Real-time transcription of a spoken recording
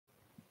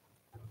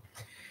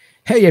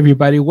Hey,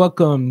 everybody,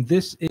 welcome.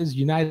 This is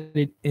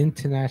United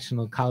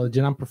International College,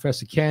 and I'm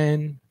Professor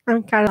Ken.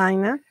 I'm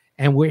Carolina.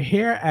 And we're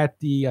here at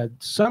the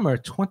summer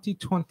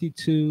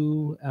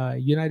 2022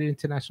 United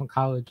International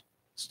College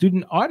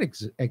Student Art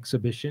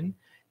Exhibition.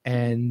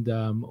 And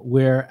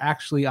we're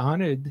actually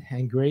honored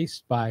and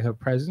graced by her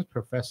presence,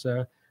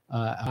 Professor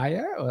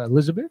Abaya, or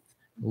Elizabeth.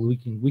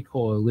 We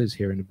call her Liz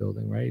here in the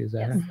building, right? Is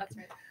that Yes, her? that's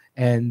right.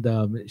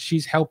 And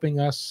she's helping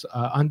us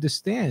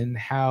understand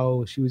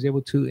how she was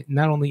able to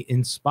not only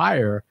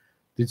inspire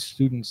the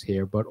students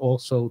here, but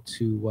also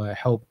to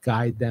help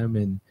guide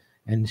them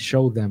and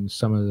show them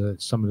some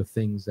of the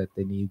things that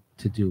they need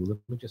to do. Let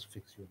me just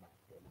fix your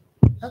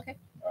mic. Okay.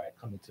 All right,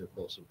 coming to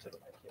closer to the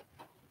mic here.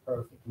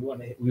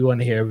 Perfect. We want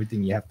to hear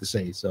everything you have to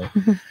say. So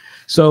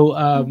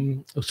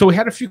we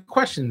had a few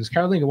questions.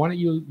 Carolina, why don't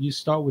you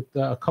start with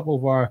a couple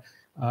of our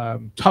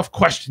tough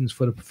questions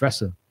for the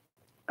professor?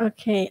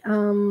 Okay.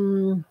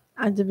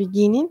 At the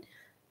beginning,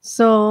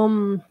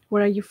 so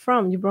where are you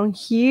from? You born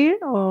here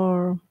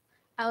or?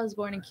 I was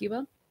born in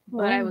Cuba,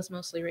 but I was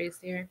mostly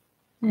raised here.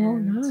 Oh,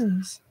 And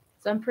nice.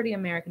 so I'm pretty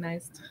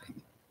Americanized.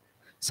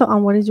 So,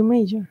 what did you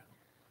major?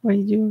 What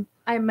did you?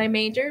 My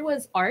major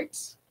was art,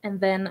 and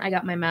then I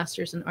got my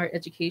master's in art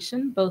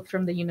education, both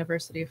from the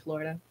University of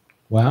Florida.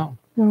 Wow.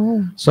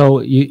 Oh.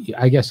 So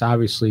I guess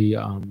obviously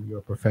you're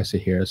a professor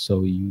here,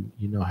 so you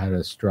know how to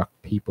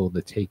instruct people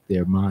to take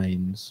their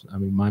minds. I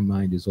mean, my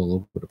mind is all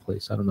over the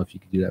place. I don't know if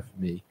you could do that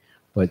for me,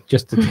 but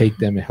just to take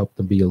them and help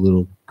them be a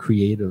little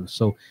creative.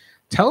 So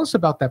tell us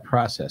about that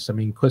process. I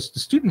mean, because the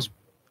students,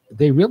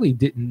 they really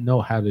didn't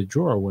know how to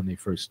draw when they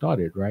first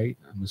started, right?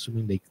 I'm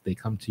assuming they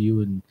come to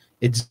you and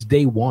it's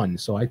day one.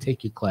 So I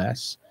take your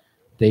class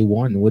day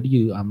one.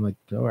 I'm like,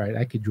 all right,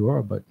 I could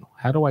draw, but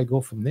how do I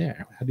go from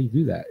there? How do you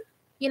do that?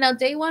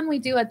 Day one, we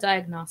do a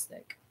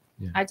diagnostic.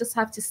 Yeah. I just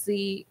have to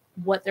see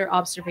what their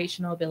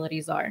observational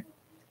abilities are.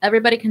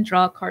 Everybody can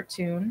draw a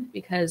cartoon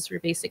because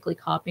we're basically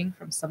copying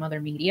from some other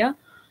media.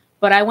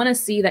 But I want to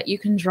see that you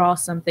can draw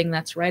something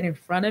that's right in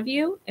front of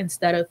you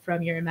instead of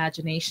from your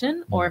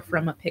imagination or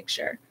from a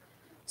picture.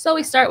 So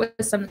we start with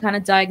some kind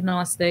of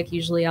diagnostic.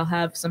 Usually I'll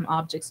have some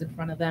objects in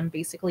front of them,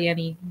 basically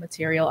any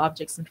material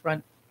objects in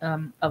front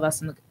of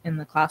us in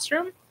the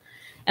classroom.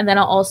 And then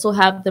I'll also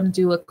have them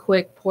do a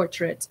quick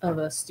portrait of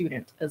a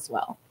student as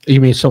well.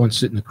 You mean someone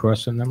sitting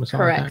across from them or something?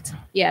 Correct.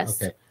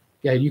 Yes. Okay.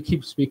 Yeah, you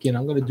keep speaking.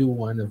 I'm going to do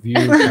one of you.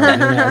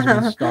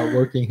 As we start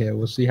working here,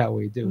 we'll see how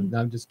we do. No,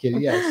 I'm just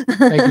kidding. Yes.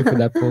 Thank you for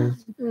that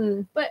pose.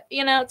 But,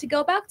 to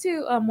go back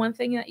to one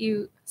thing that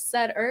you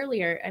said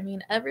earlier, I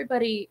mean,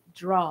 everybody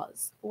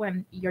draws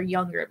when you're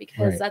younger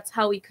because that's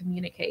how we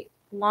communicate.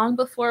 Long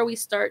before we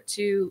start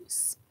to,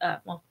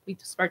 we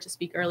start to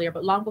speak earlier,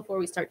 but long before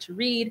we start to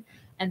read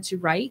and to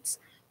write,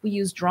 we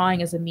use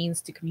drawing as a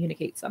means to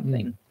communicate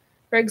something.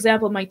 For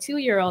example, my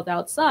 2-year-old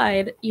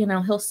outside,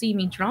 he'll see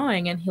me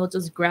drawing and he'll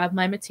just grab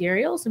my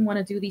materials and want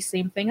to do the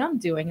same thing I'm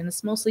doing. And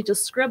it's mostly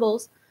just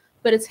scribbles,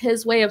 but it's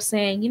his way of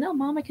saying,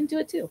 Mom, I can do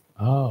it too.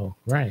 Oh,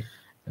 right.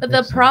 But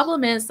the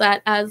problem is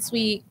that as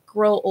we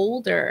grow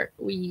older,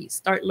 we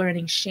start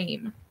learning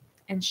shame.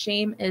 And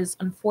shame is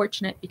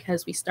unfortunate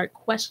because we start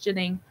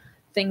questioning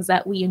things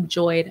that we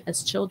enjoyed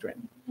as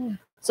children.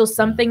 So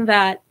something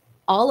that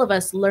all of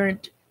us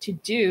learned to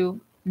do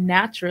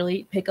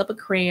naturally, pick up a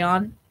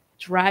crayon,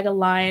 drag a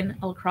line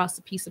across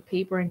a piece of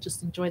paper and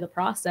just enjoy the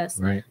process.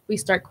 Right. We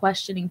start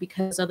questioning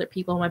because other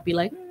people might be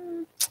like,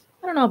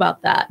 I don't know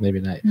about that.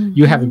 Maybe not.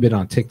 You haven't been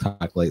on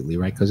TikTok lately,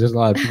 right? Because there's a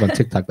lot of people on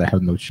TikTok that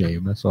have no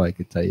shame. That's all I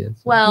could tell you.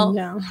 So.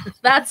 Well,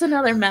 that's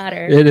another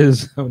matter. It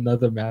is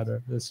another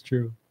matter. That's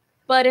true.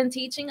 But in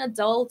teaching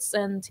adults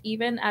and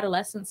even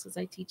adolescents, because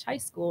I teach high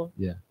school,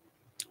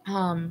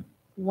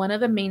 one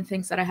of the main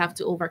things that I have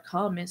to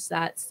overcome is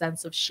that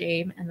sense of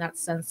shame and that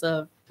sense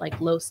of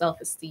low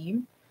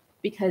self-esteem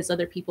because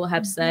other people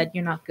have said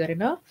you're not good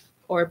enough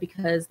or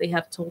because they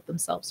have told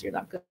themselves you're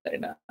not good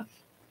enough.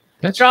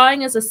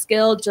 Drawing is a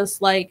skill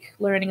just like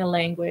learning a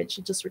language.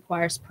 It just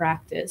requires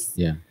practice.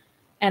 Yeah.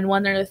 And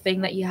one other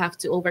thing that you have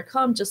to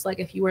overcome, just like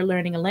if you were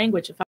learning a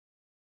language, if I'm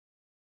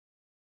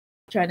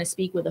trying to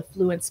speak with a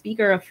fluent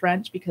speaker of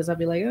French because I'll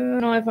be like, I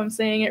don't know if I'm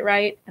saying it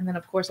right. And then,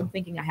 of course, I'm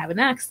thinking I have an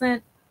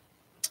accent.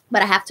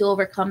 But I have to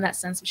overcome that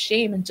sense of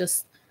shame and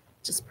just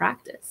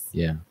practice.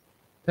 Yeah.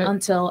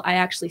 Until I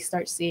actually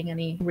start seeing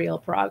any real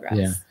progress.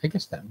 Yeah, I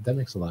guess that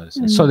makes a lot of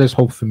sense. So there's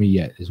hope for me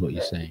yet, is what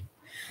you're saying.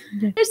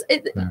 That's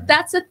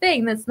the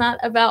thing. That's not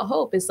about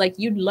hope. It's like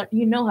you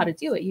know how to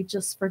do it. You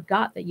just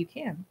forgot that you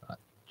can.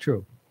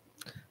 True.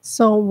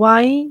 So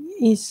why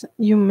is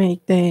you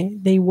make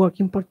they work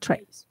in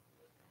portraits?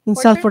 In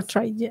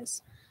self-portrait,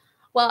 yes.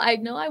 Well, I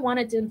know I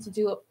wanted them to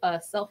do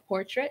a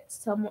self-portrait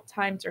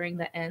sometime during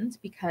the end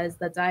because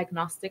the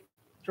diagnostic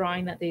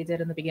drawing that they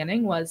did in the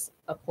beginning was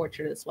a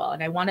portrait as well.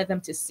 And I wanted them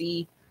to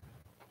see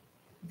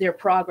their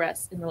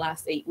progress in the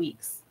last 8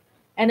 weeks.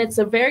 And it's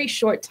a very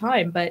short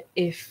time, but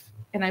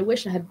and I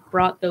wish I had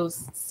brought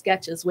those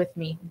sketches with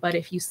me, but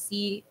if you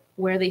see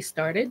where they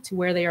started to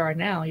where they are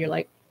now, you're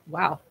like,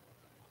 wow,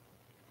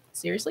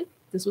 seriously?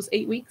 This was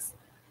 8 weeks?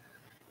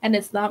 And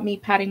it's not me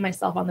patting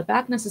myself on the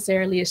back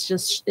necessarily.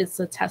 It's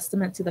a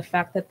testament to the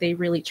fact that they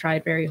really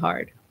tried very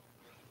hard.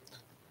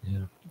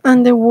 Yeah.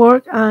 And the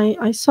work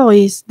I saw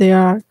is there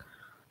are,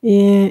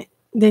 the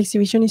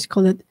exhibition is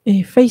called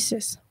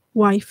Faces.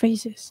 Why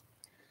Faces?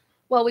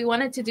 Well, we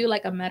wanted to do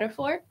like a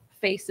metaphor.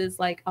 Faces,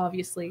 like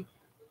obviously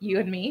you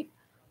and me.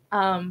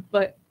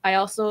 But I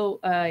also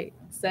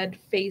said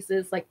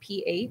phases like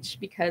PH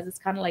because it's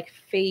kind of like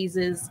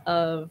phases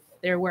of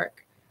their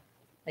work.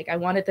 Like I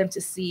wanted them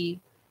to see,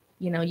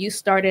 you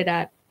started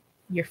at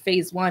your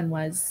phase 1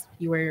 was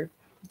you were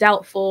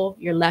doubtful.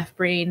 Your left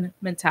brain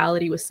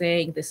mentality was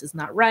saying, this is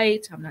not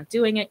right. I'm not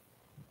doing it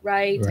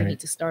right. I need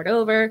to start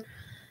over.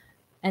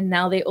 And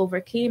now they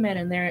overcame it,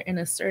 and they're in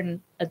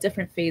a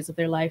different phase of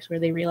their lives where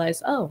they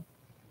realize, oh,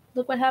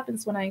 look what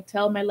happens when I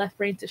tell my left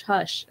brain to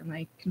hush and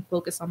I can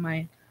focus on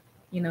my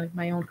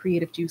own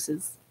creative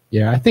juices.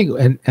 Yeah, I think,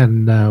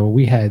 and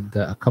we had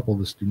a couple of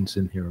the students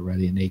in here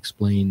already, and they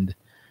explained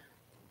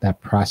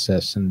that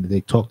process, and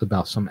they talked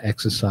about some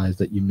exercise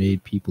that you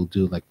made people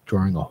do, like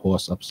drawing a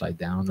horse upside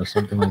down or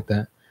something like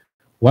that.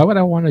 Why would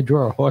I want to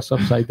draw a horse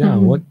upside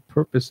down? What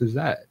purpose is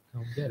that? I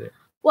don't get it.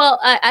 Well,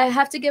 I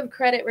have to give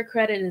credit where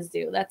credit is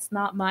due. That's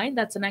not mine.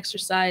 That's an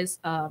exercise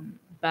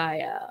by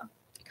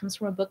it comes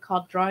from a book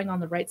called Drawing on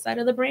the Right Side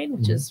of the Brain,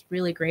 which is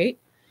really great.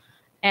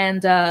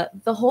 And the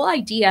whole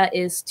idea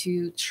is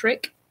to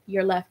trick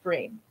your left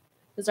brain,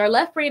 because our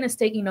left brain is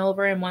taking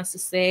over and wants to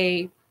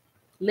say,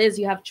 Liz,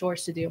 you have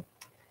chores to do.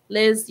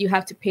 Liz, you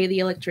have to pay the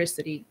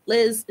electricity.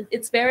 Liz,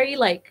 it's very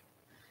like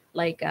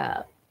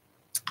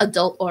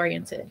adult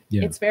oriented.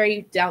 Yeah. It's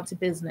very down to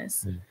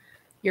business. Yeah.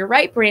 Your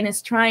right brain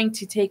is trying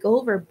to take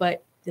over,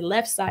 but the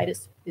left side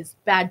is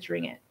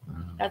badgering it.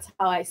 That's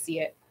how I see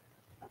it.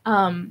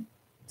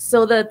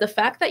 So the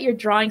fact that you're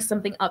drawing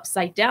something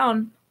upside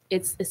down,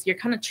 it's you're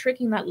kind of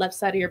tricking that left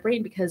side of your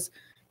brain, because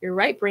your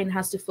right brain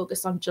has to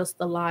focus on just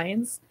the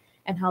lines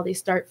and how they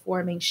start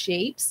forming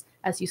shapes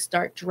as you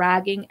start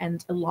dragging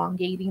and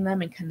elongating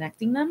them and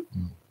connecting them.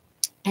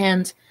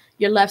 And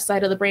your left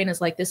side of the brain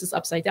is like, this is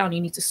upside down. You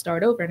need to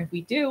start over. And if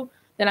we do,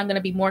 then I'm going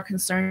to be more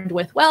concerned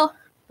with, well,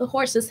 the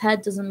horse's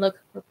head doesn't look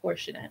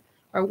proportionate,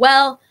 or,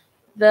 well,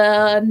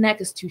 the neck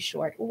is too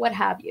short, or what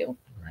have you.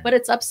 Right. But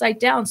it's upside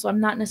down. So I'm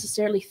not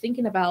necessarily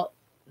thinking about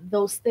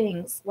those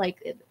things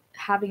like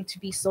having to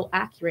be so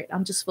accurate.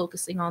 I'm just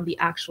focusing on the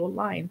actual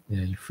line.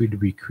 Yeah, you're free to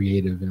be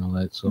creative and all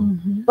that. So,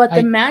 but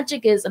the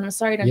magic is, and I'm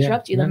sorry to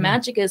interrupt you, the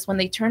magic is when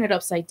they turn it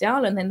upside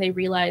down and then they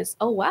realize,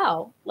 oh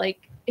wow,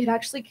 like it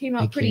actually came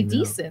out pretty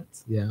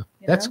decent. Yeah,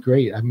 that's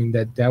great. I mean,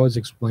 that was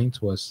explained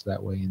to us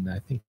that way, and I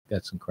think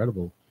that's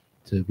incredible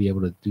to be able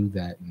to do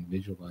that and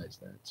visualize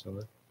that. So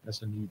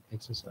that's a neat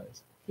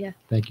exercise. Yeah.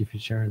 Thank you for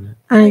sharing that.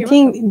 And I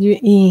think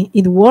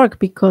it worked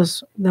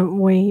because the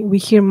way we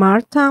hear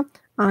Marta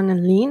and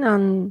Aline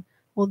and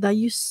all that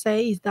you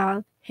say is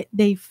that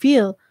they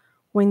feel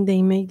when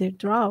they make their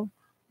draw.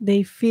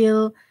 They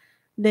feel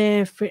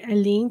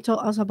Aline told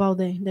us about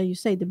that you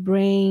say the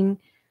brain,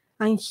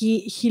 and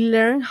he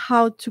learned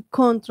how to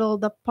control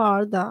the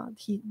part that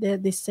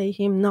they say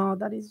him,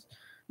 that is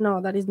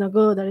not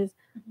good,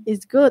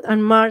 is good.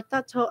 And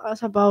Marta told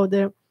us about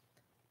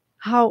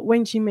how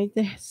when she made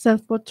the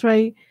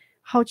self-portrait,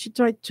 how she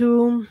tried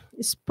to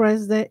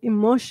express the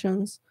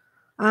emotions,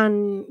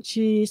 and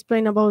she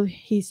explained about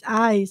his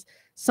eyes.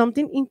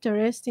 Something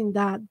interesting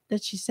that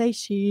she said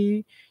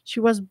she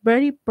was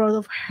very proud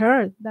of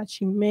her that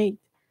she made,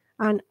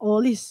 and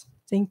all is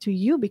thanks to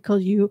you,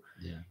 because you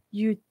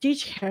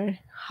teach her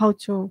how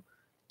to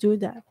do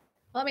that.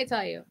 Let me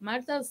tell you,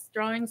 Marta's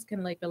drawings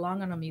can like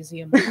belong on a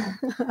museum.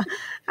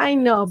 I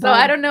know. So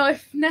I don't know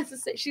if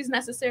she's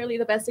necessarily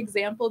the best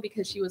example,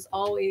 because she was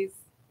always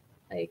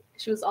like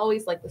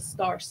the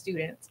star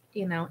student,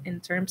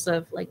 in terms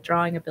of like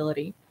drawing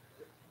ability.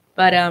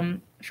 But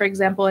for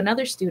example,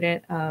 another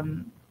student, I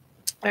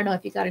don't know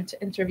if you got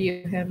to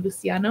interview him,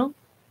 Luciano.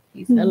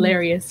 He's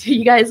hilarious.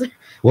 You guys,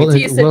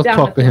 we'll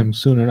talk to him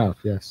soon enough.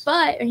 Yes.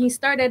 But when he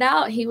started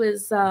out, he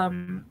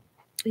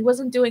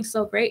wasn't doing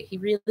so great. He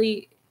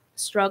really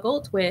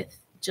struggled with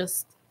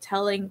just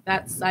telling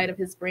that side of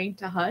his brain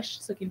to hush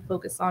so he can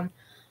focus on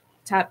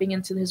tapping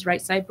into his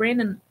right side brain.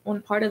 And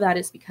one part of that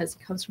is because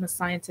he comes from a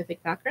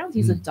scientific background.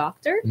 He's a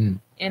doctor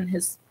in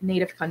his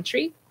native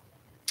country.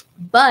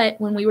 But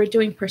when we were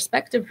doing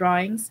perspective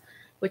drawings,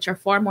 which are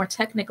far more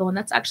technical, and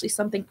that's actually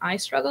something I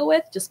struggle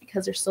with just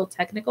because they're so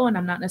technical and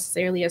I'm not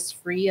necessarily as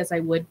free as I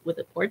would with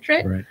a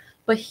portrait. Right.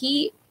 But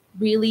he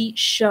really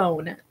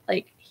shone.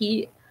 Like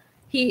he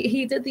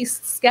did these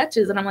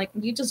sketches and I'm like,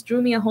 you just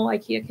drew me a whole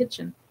IKEA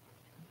kitchen.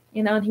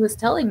 And he was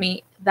telling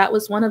me that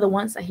was one of the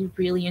ones that he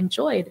really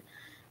enjoyed.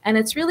 And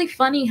it's really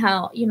funny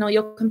how,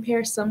 you'll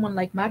compare someone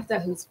like Marta,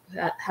 who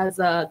has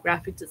a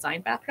graphic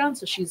design background,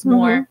 so she's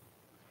more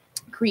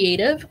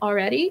creative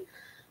already.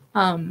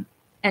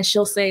 And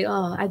she'll say,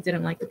 oh, I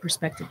didn't like the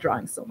perspective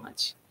drawing so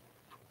much.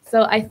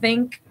 So I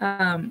think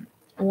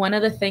one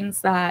of the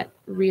things that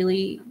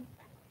really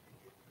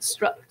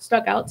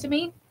struck out to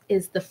me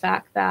is the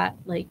fact that,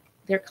 like,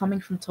 they're coming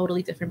from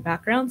totally different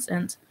backgrounds.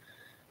 And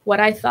what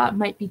I thought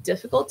might be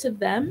difficult to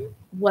them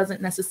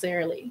wasn't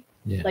necessarily.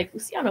 Yeah. Like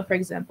Luciano, for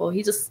example,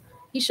 he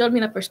showed me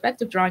the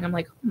perspective drawing. I'm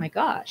like, oh my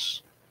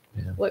gosh,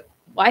 Yeah.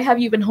 Why have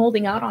you been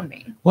holding out on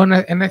me? Well,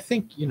 and I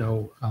think, you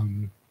know,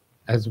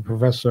 as a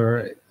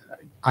professor,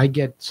 I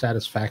get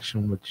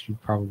satisfaction, which you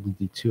probably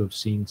do too, of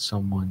seeing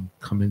someone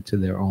come into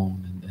their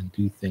own and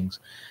do things.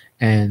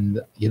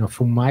 And, you know,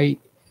 from my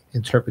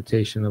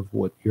interpretation of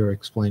what you're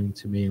explaining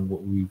to me and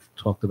what we've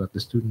talked about the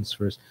students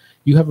first,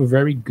 you have a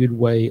very good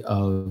way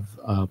of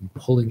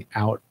pulling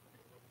out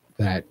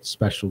that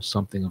special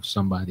something of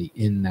somebody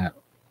in that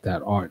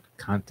art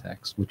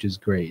context, which is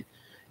great.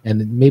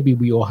 And maybe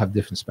we all have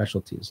different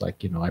specialties.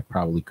 Like, you know, I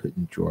probably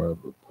couldn't draw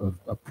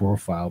a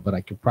profile, but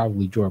I could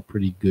probably draw a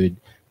pretty good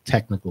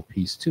technical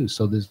piece too.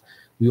 So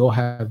we all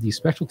have these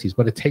specialties,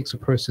 but it takes a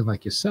person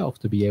like yourself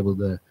to be able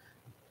to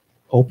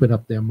open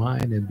up their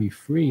mind and be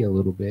free a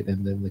little bit,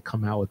 and then to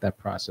come out with that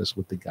process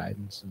with the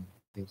guidance and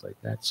things like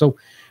that. So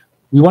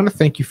we want to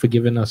thank you for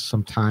giving us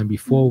some time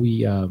before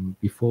we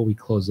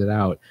close it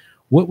out.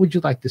 What would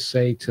you like to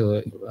say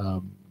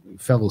to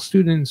fellow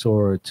students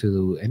or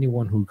to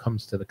anyone who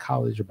comes to the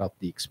college about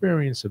the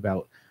experience,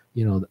 about,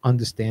 you know,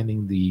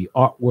 understanding the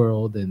art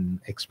world and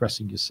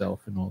expressing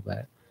yourself and all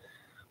that?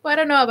 Well, I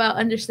don't know about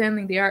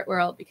understanding the art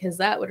world, because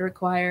that would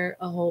require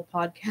a whole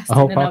podcast. A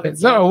whole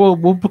podcast? No,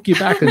 we'll book you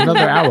back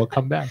another hour.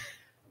 Come back.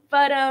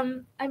 But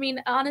I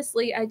mean,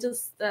 honestly, I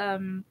just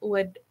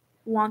would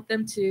want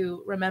them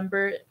to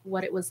remember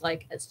what it was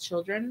like as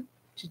children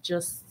to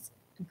just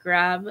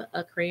grab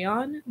a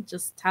crayon,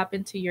 just tap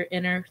into your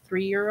inner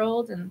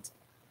 3-year-old and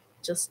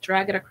just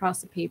drag it across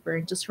the paper,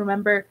 and just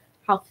remember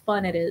how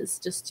fun it is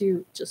just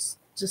to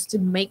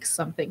make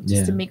something,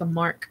 just to make a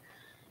mark,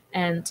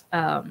 and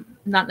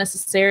not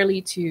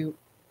necessarily to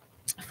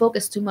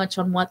focus too much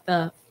on what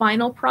the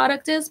final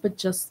product is, but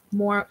just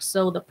more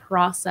so the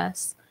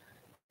process,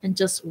 and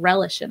just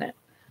relish in it.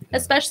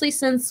 Especially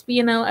since,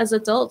 you know, as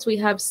adults, we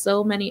have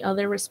so many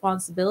other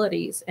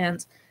responsibilities,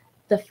 and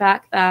the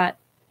fact that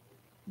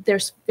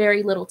there's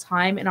very little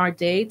time in our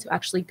day to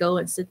actually go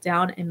and sit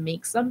down and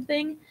make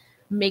something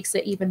makes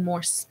it even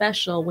more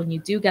special when you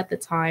do get the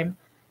time,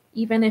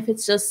 even if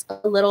it's just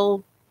a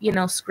little, you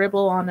know,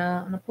 scribble on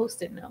a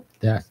Post-it note.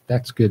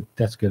 That's good.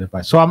 That's good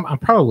advice. So I'm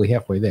probably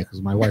halfway there,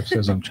 because my wife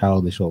says I'm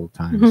childish all the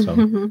time.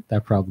 So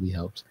that probably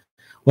helps.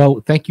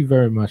 Well, thank you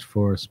very much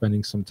for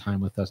spending some time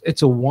with us.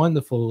 It's a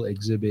wonderful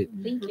exhibit.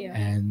 Thank you.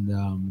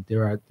 And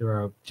there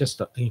are just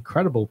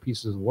incredible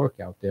pieces of work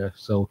out there.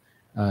 So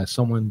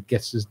someone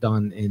gets this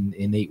done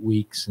in 8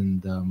 weeks,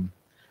 and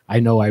I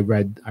know I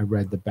read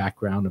the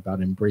background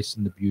about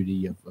embracing the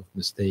beauty of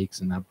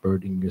mistakes and not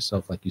burdening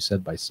yourself, like you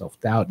said, by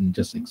self-doubt, and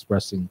just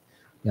expressing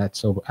that.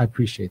 So I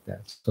appreciate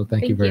that. So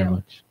thank you very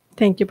much.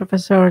 Thank you,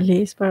 Professor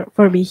Liz,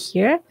 for being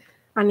here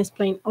and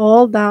explain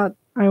all that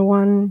I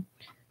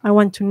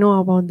want to know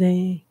about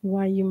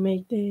why you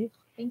make the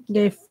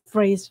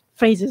phrases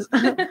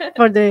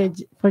for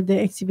the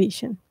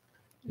exhibition.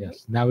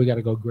 Yes. Now we got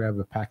to go grab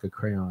a pack of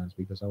crayons,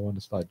 because I want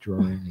to start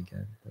drawing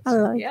again.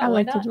 I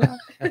like to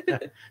draw.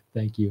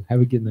 Thank you.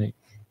 Have a good night.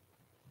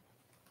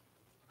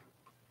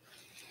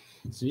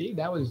 See,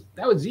 that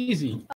was easy.